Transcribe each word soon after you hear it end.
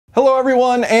Hello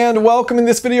everyone and welcome. In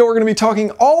this video we're going to be talking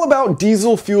all about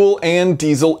diesel fuel and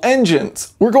diesel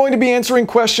engines. We're going to be answering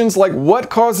questions like what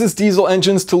causes diesel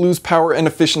engines to lose power and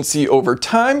efficiency over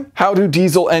time, how do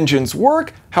diesel engines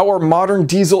work, how are modern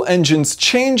diesel engines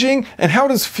changing, and how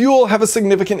does fuel have a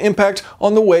significant impact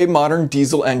on the way modern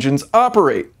diesel engines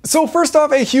operate. So first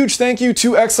off, a huge thank you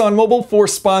to ExxonMobil for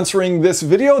sponsoring this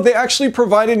video. They actually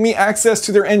provided me access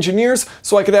to their engineers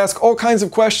so I could ask all kinds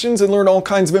of questions and learn all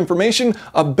kinds of information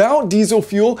about diesel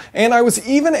fuel, and I was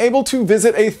even able to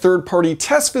visit a third-party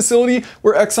test facility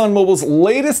where ExxonMobil's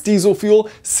latest diesel fuel,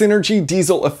 Synergy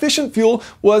Diesel Efficient Fuel,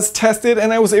 was tested,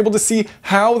 and I was able to see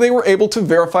how they were able to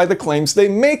verify the claims they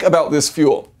make about this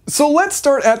fuel. So let's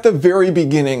start at the very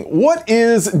beginning. What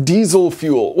is diesel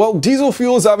fuel? Well, diesel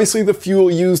fuel is obviously the fuel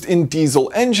used in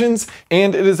diesel engines,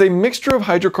 and it is a mixture of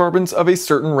hydrocarbons of a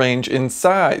certain range in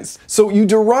size. So you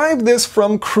derive this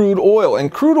from crude oil,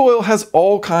 and crude oil has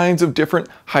all kinds of different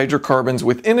hydrocarbons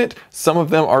within it. Some of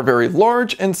them are very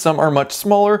large and some are much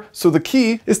smaller, so the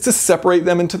key is to separate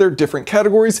them into their different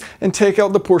categories and take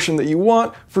out the portion that you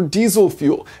want for diesel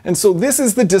fuel. And so this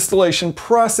is the distillation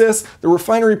process, the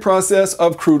refinery process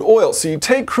of crude oil. So you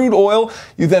take crude oil,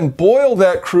 you then boil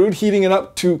that crude, heating it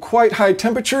up to quite high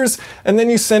temperatures, and then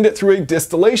you send it through a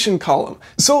distillation column.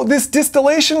 So this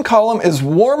distillation column is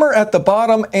warmer at the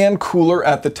bottom and cooler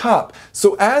at the top.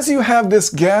 So as you have this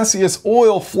gaseous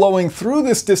oil flowing through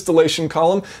this distillation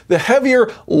column, the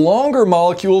heavier, longer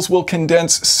molecules will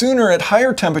condense sooner at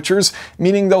higher temperatures,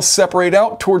 meaning they'll separate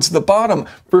out towards the bottom,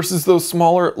 versus those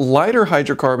smaller, lighter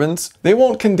hydrocarbons. They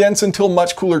won't condense until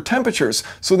much cooler temperatures,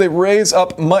 so they raise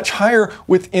up much higher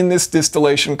within this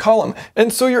distillation column.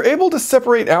 And so you're able to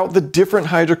separate out the different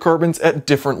hydrocarbons at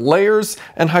different layers,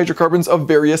 and hydrocarbons of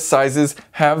various sizes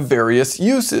have various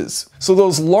uses. So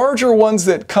those larger ones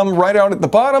that come right out at the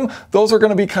bottom, those are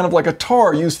going to be kind of like a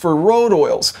tar used for road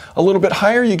oils. A little bit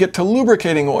higher, you get to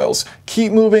lubricating oils.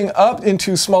 Keep moving up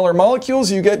into smaller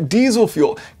molecules, you get diesel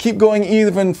fuel. Keep going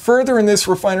even further in this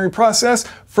refinery process,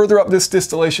 further up this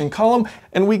distillation column,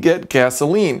 and we get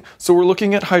gasoline. So we're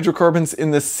looking at hydrocarbons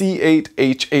in the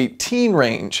C8H18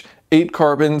 range. 8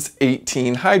 carbons,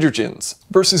 18 hydrogens,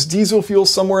 versus diesel fuel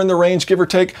somewhere in the range, give or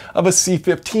take, of a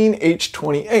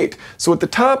C15H28. So at the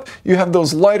top, you have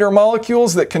those lighter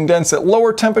molecules that condense at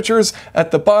lower temperatures.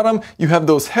 At the bottom, you have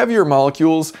those heavier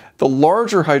molecules, the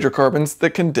larger hydrocarbons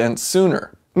that condense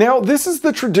sooner. Now, this is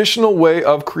the traditional way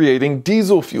of creating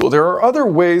diesel fuel. There are other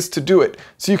ways to do it.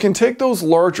 So you can take those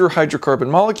larger hydrocarbon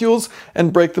molecules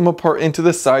and break them apart into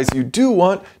the size you do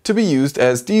want to be used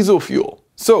as diesel fuel.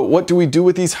 So what do we do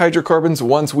with these hydrocarbons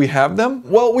once we have them?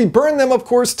 Well, we burn them, of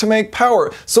course, to make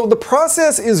power. So the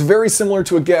process is very similar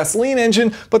to a gasoline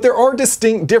engine, but there are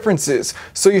distinct differences.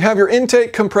 So you have your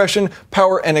intake, compression,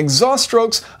 power, and exhaust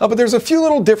strokes, but there's a few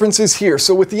little differences here.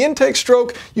 So with the intake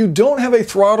stroke, you don't have a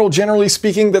throttle, generally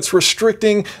speaking, that's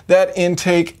restricting that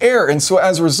intake air. And so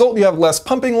as a result, you have less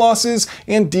pumping losses,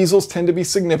 and diesels tend to be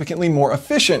significantly more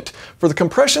efficient. For the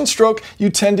compression stroke, you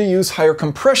tend to use higher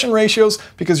compression ratios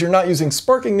because you're not using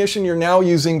spark ignition, you're now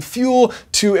using fuel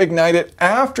to ignite it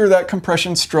after that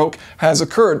compression stroke has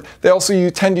occurred. They also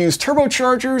tend to use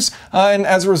turbochargers, and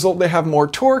as a result they have more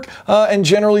torque, and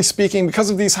generally speaking, because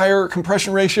of these higher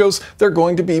compression ratios, they're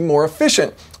going to be more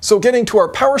efficient. So getting to our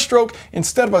power stroke,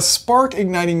 instead of a spark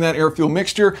igniting that air-fuel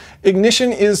mixture,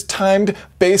 ignition is timed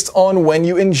based on when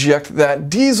you inject that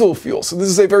diesel fuel. So this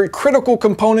is a very critical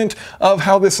component of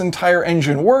how this entire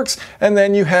engine works. And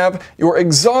then you have your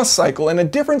exhaust cycle. And a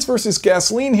difference versus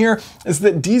gasoline here is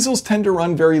that diesels tend to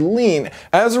run very lean.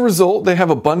 As a result, they have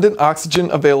abundant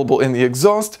oxygen available in the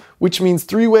exhaust, which means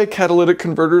three-way catalytic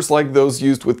converters like those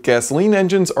used with gasoline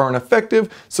engines aren't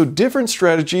effective, so different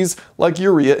strategies like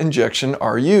urea injection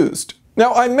are used.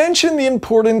 Now, I mentioned the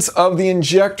importance of the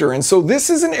injector, and so this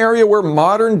is an area where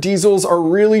modern diesels are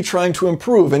really trying to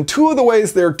improve, and two of the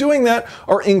ways they're doing that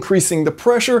are increasing the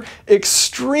pressure,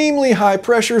 extremely high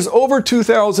pressures, over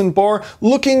 2,000 bar,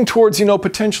 looking towards,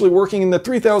 potentially working in the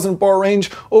 3,000 bar range,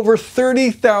 over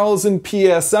 30,000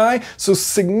 psi, so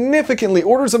significantly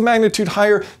orders of magnitude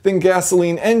higher than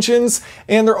gasoline engines,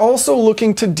 and they're also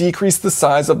looking to decrease the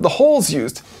size of the holes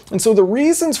used. And so the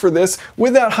reasons for this,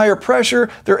 with that higher pressure,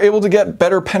 they're able to get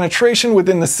better penetration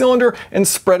within the cylinder and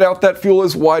spread out that fuel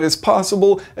as wide as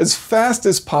possible, as fast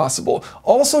as possible.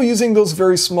 Also using those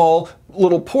very small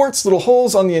little ports, little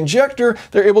holes on the injector,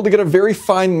 they're able to get a very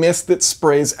fine mist that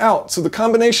sprays out. So the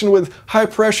combination with high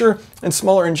pressure and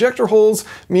smaller injector holes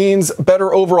means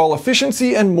better overall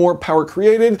efficiency and more power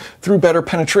created through better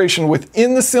penetration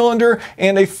within the cylinder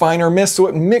and a finer mist, so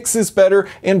it mixes better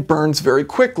and burns very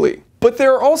quickly. But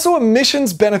there are also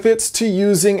emissions benefits to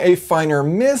using a finer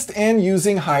mist and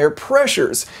using higher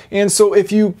pressures. And so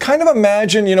if you kind of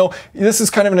imagine, this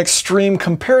is kind of an extreme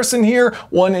comparison here,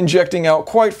 one injecting out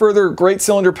quite further, great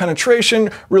cylinder penetration,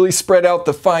 really spread out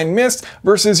the fine mist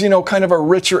versus, kind of a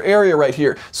richer area right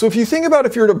here. So if you think about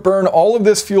if you were to burn all of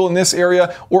this fuel in this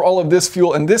area or all of this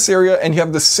fuel in this area and you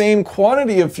have the same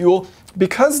quantity of fuel,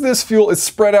 because this fuel is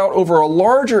spread out over a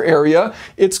larger area,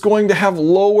 it's going to have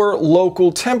lower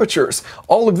local temperatures.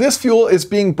 All of this fuel is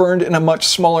being burned in a much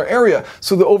smaller area,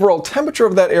 so the overall temperature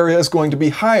of that area is going to be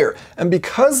higher. And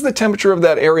because the temperature of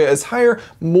that area is higher,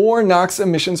 more NOx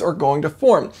emissions are going to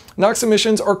form. NOx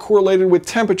emissions are correlated with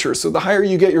temperature, so the higher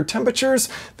you get your temperatures,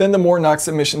 then the more NOx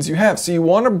emissions you have. So you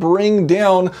want to bring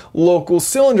down local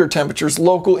cylinder temperatures,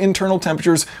 local internal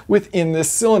temperatures within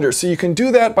this cylinder. So you can do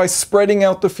that by spreading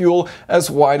out the fuel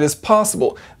as wide as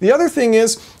possible. The other thing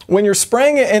is, when you're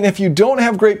spraying it, and if you don't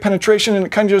have great penetration and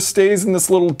it kind of just stays in this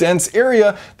little dense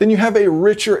area, then you have a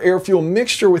richer air-fuel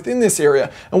mixture within this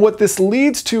area. And what this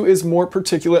leads to is more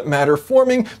particulate matter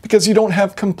forming because you don't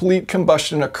have complete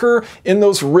combustion occur in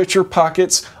those richer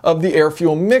pockets of the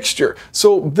air-fuel mixture.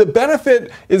 So the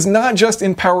benefit is not just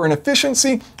in power and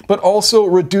efficiency, but also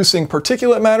reducing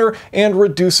particulate matter and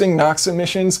reducing NOx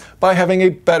emissions by having a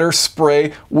better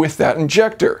spray with that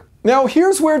injector. Now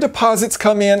here's where deposits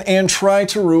come in and try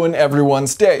to ruin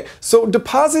everyone's day. So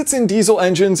deposits in diesel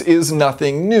engines is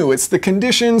nothing new. It's the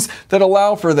conditions that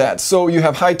allow for that. So you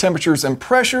have high temperatures and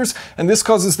pressures, and this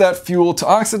causes that fuel to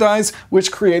oxidize,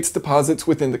 which creates deposits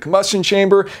within the combustion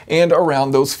chamber and around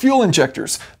those fuel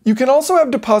injectors. You can also have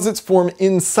deposits form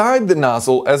inside the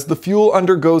nozzle as the fuel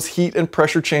undergoes heat and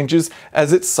pressure changes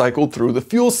as it's cycled through the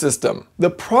fuel system.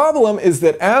 The problem is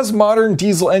that as modern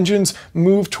diesel engines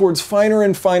move towards finer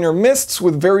and finer mists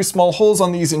with very small holes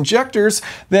on these injectors,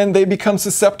 then they become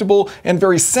susceptible and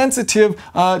very sensitive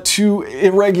to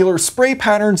irregular spray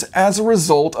patterns as a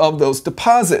result of those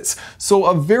deposits. So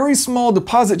a very small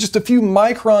deposit, just a few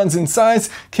microns in size,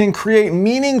 can create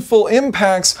meaningful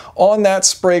impacts on that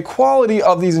spray quality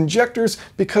of these injectors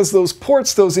because those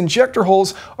ports, those injector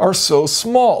holes, are so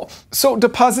small. So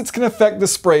deposits can affect the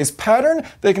spray's pattern,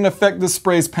 they can affect the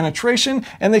spray's penetration,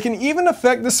 and they can even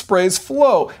affect the spray's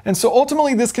flow. And so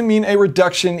ultimately this can mean a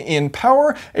reduction in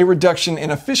power, a reduction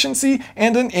in efficiency,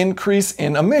 and an increase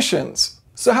in emissions.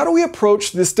 So how do we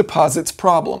approach this deposits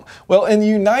problem? Well, in the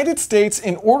United States,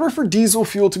 in order for diesel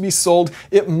fuel to be sold,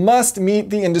 it must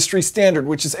meet the industry standard,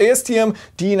 which is ASTM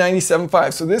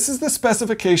D975. So this is the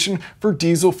specification for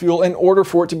diesel fuel in order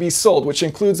for it to be sold, which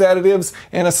includes additives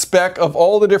and a spec of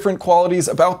all the different qualities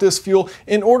about this fuel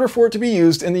in order for it to be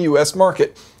used in the US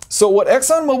market. So what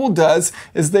ExxonMobil does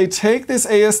is they take this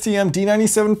ASTM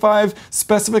D975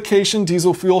 specification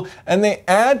diesel fuel and they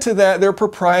add to that their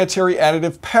proprietary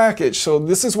additive package. So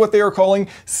this is what they are calling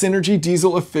Synergy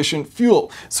Diesel Efficient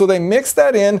Fuel. So they mix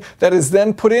that in, that is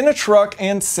then put in a truck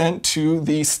and sent to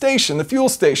the station, the fuel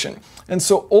station. And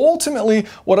so ultimately,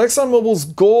 what ExxonMobil's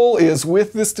goal is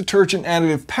with this detergent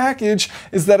additive package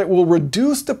is that it will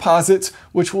reduce deposits,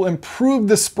 which will improve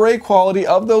the spray quality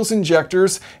of those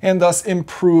injectors and thus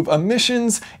improve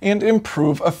emissions and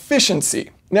improve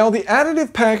efficiency. Now, the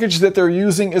additive package that they're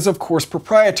using is of course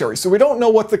proprietary, so we don't know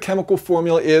what the chemical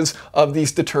formula is of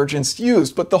these detergents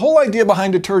used, but the whole idea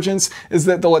behind detergents is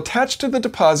that they'll attach to the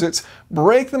deposits,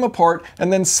 break them apart,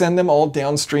 and then send them all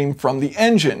downstream from the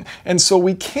engine. And so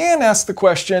we can ask the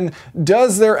question,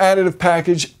 does their additive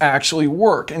package actually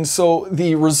work? And so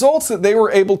the results that they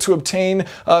were able to obtain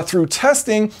through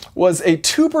testing was a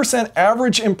 2%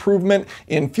 average improvement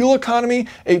in fuel economy,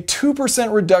 a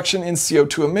 2% reduction in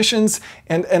CO2 emissions,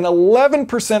 and an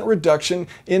 11% reduction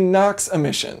in NOx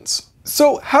emissions.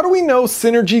 So how do we know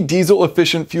Synergy Diesel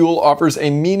Efficient Fuel offers a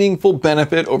meaningful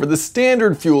benefit over the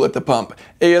standard fuel at the pump,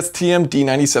 ASTM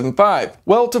D975?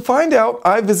 Well, to find out,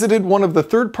 I visited one of the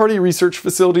third-party research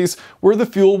facilities where the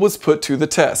fuel was put to the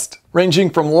test,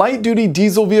 ranging from light-duty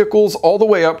diesel vehicles all the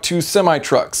way up to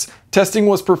semi-trucks. Testing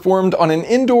was performed on an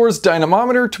indoors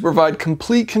dynamometer to provide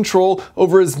complete control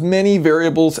over as many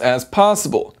variables as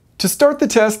possible. To start the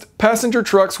test, passenger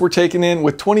trucks were taken in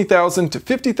with 20,000 to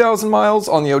 50,000 miles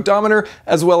on the odometer,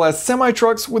 as well as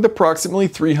semi-trucks with approximately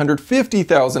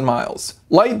 350,000 miles.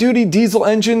 Light-duty diesel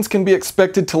engines can be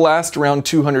expected to last around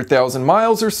 200,000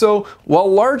 miles or so,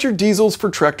 while larger diesels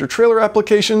for tractor-trailer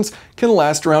applications can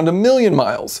last around 1,000,000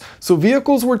 miles. So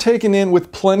vehicles were taken in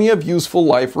with plenty of useful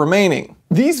life remaining.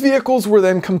 These vehicles were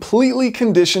then completely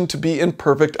conditioned to be in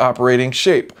perfect operating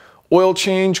shape. Oil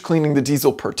change, cleaning the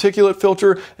diesel particulate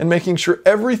filter, and making sure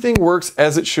everything works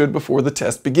as it should before the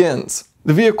test begins.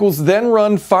 The vehicles then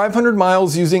run 500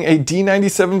 miles using a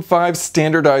D97.5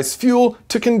 standardized fuel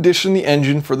to condition the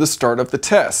engine for the start of the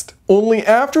test. Only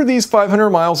after these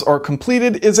 500 miles are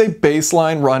completed is a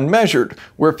baseline run measured,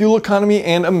 where fuel economy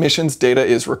and emissions data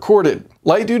is recorded.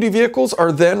 Light-duty vehicles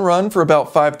are then run for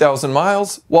about 5,000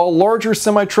 miles, while larger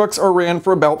semi-trucks are ran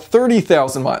for about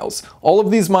 30,000 miles, all of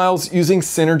these miles using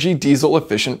Synergy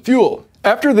diesel-efficient fuel.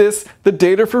 After this, the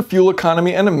data for fuel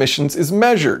economy and emissions is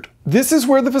measured. This is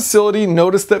where the facility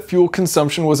noticed that fuel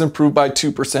consumption was improved by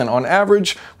 2% on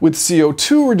average, with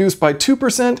CO2 reduced by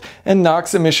 2% and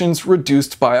NOx emissions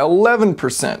reduced by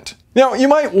 11%. Now, you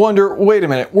might wonder, wait a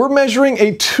minute, we're measuring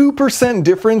a 2%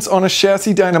 difference on a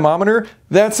chassis dynamometer?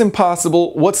 That's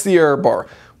impossible. What's the error bar?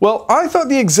 Well, I thought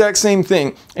the exact same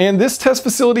thing, and this test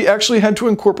facility actually had to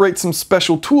incorporate some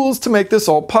special tools to make this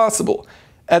all possible.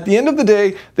 At the end of the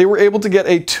day, they were able to get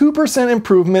a 2%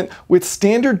 improvement with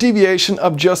standard deviation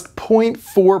of just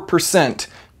 0.4%,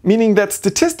 meaning that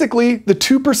statistically, the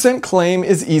 2% claim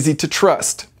is easy to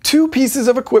trust. Two pieces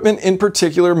of equipment in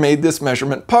particular made this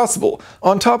measurement possible,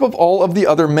 on top of all of the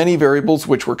other many variables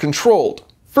which were controlled.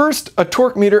 First, a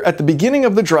torque meter at the beginning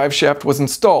of the drive shaft was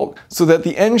installed so that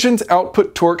the engine's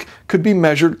output torque could be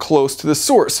measured close to the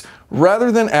source,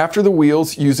 rather than after the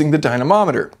wheels using the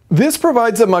dynamometer. This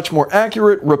provides a much more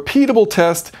accurate, repeatable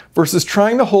test versus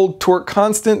trying to hold torque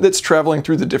constant that's traveling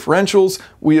through the differentials,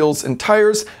 wheels, and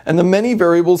tires, and the many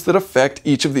variables that affect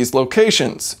each of these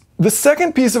locations. The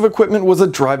second piece of equipment was a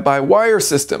drive-by-wire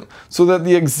system, so that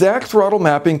the exact throttle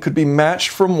mapping could be matched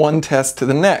from one test to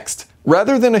the next.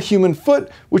 Rather than a human foot,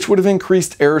 which would have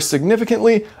increased error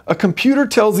significantly, a computer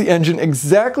tells the engine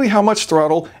exactly how much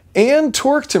throttle and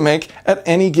torque to make at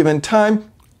any given time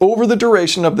over the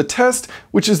duration of the test,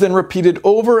 which is then repeated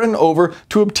over and over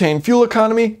to obtain fuel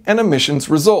economy and emissions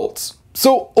results.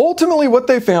 So ultimately what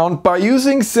they found, by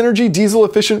using Synergy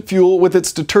diesel-efficient fuel with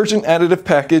its detergent additive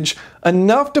package,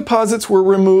 enough deposits were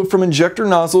removed from injector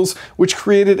nozzles, which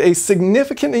created a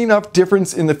significant enough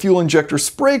difference in the fuel injector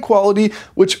spray quality,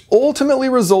 which ultimately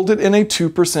resulted in a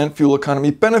 2% fuel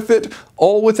economy benefit,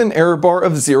 all with an error bar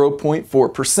of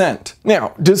 0.4%.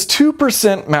 Now, does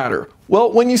 2% matter? Well,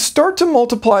 when you start to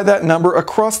multiply that number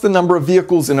across the number of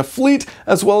vehicles in a fleet,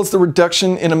 as well as the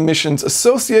reduction in emissions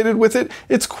associated with it,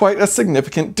 it's quite a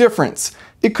significant difference.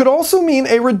 It could also mean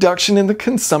a reduction in the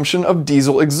consumption of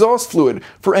diesel exhaust fluid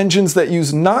for engines that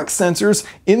use NOx sensors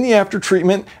in the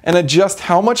aftertreatment and adjust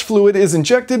how much fluid is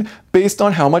injected based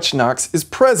on how much NOx is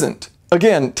present.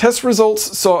 Again, test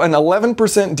results saw an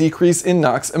 11% decrease in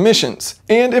NOx emissions.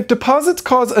 And if deposits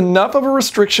cause enough of a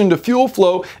restriction to fuel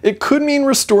flow, it could mean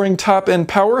restoring top-end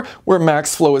power where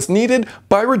max flow is needed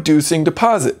by reducing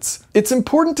deposits. It's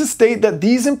important to state that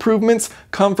these improvements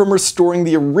come from restoring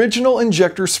the original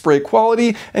injector spray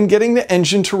quality and getting the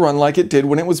engine to run like it did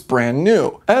when it was brand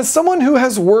new. As someone who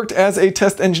has worked as a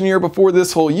test engineer before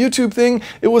this whole YouTube thing,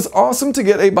 it was awesome to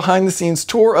get a behind-the-scenes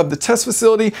tour of the test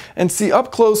facility and see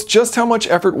up close just how much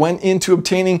effort went into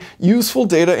obtaining useful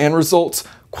data and results.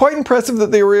 Quite impressive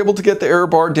that they were able to get the error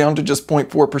bar down to just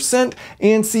 0.4%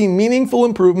 and see meaningful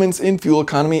improvements in fuel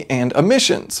economy and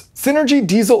emissions. Synergy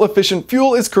diesel-efficient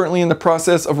fuel is currently in the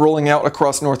process of rolling out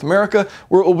across North America,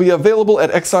 where it will be available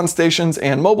at Exxon stations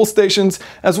and Mobil stations,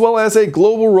 as well as a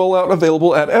global rollout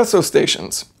available at Esso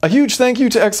stations. A huge thank you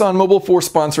to ExxonMobil for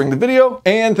sponsoring the video,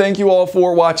 and thank you all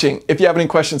for watching. If you have any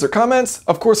questions or comments,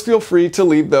 of course feel free to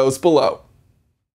leave those below.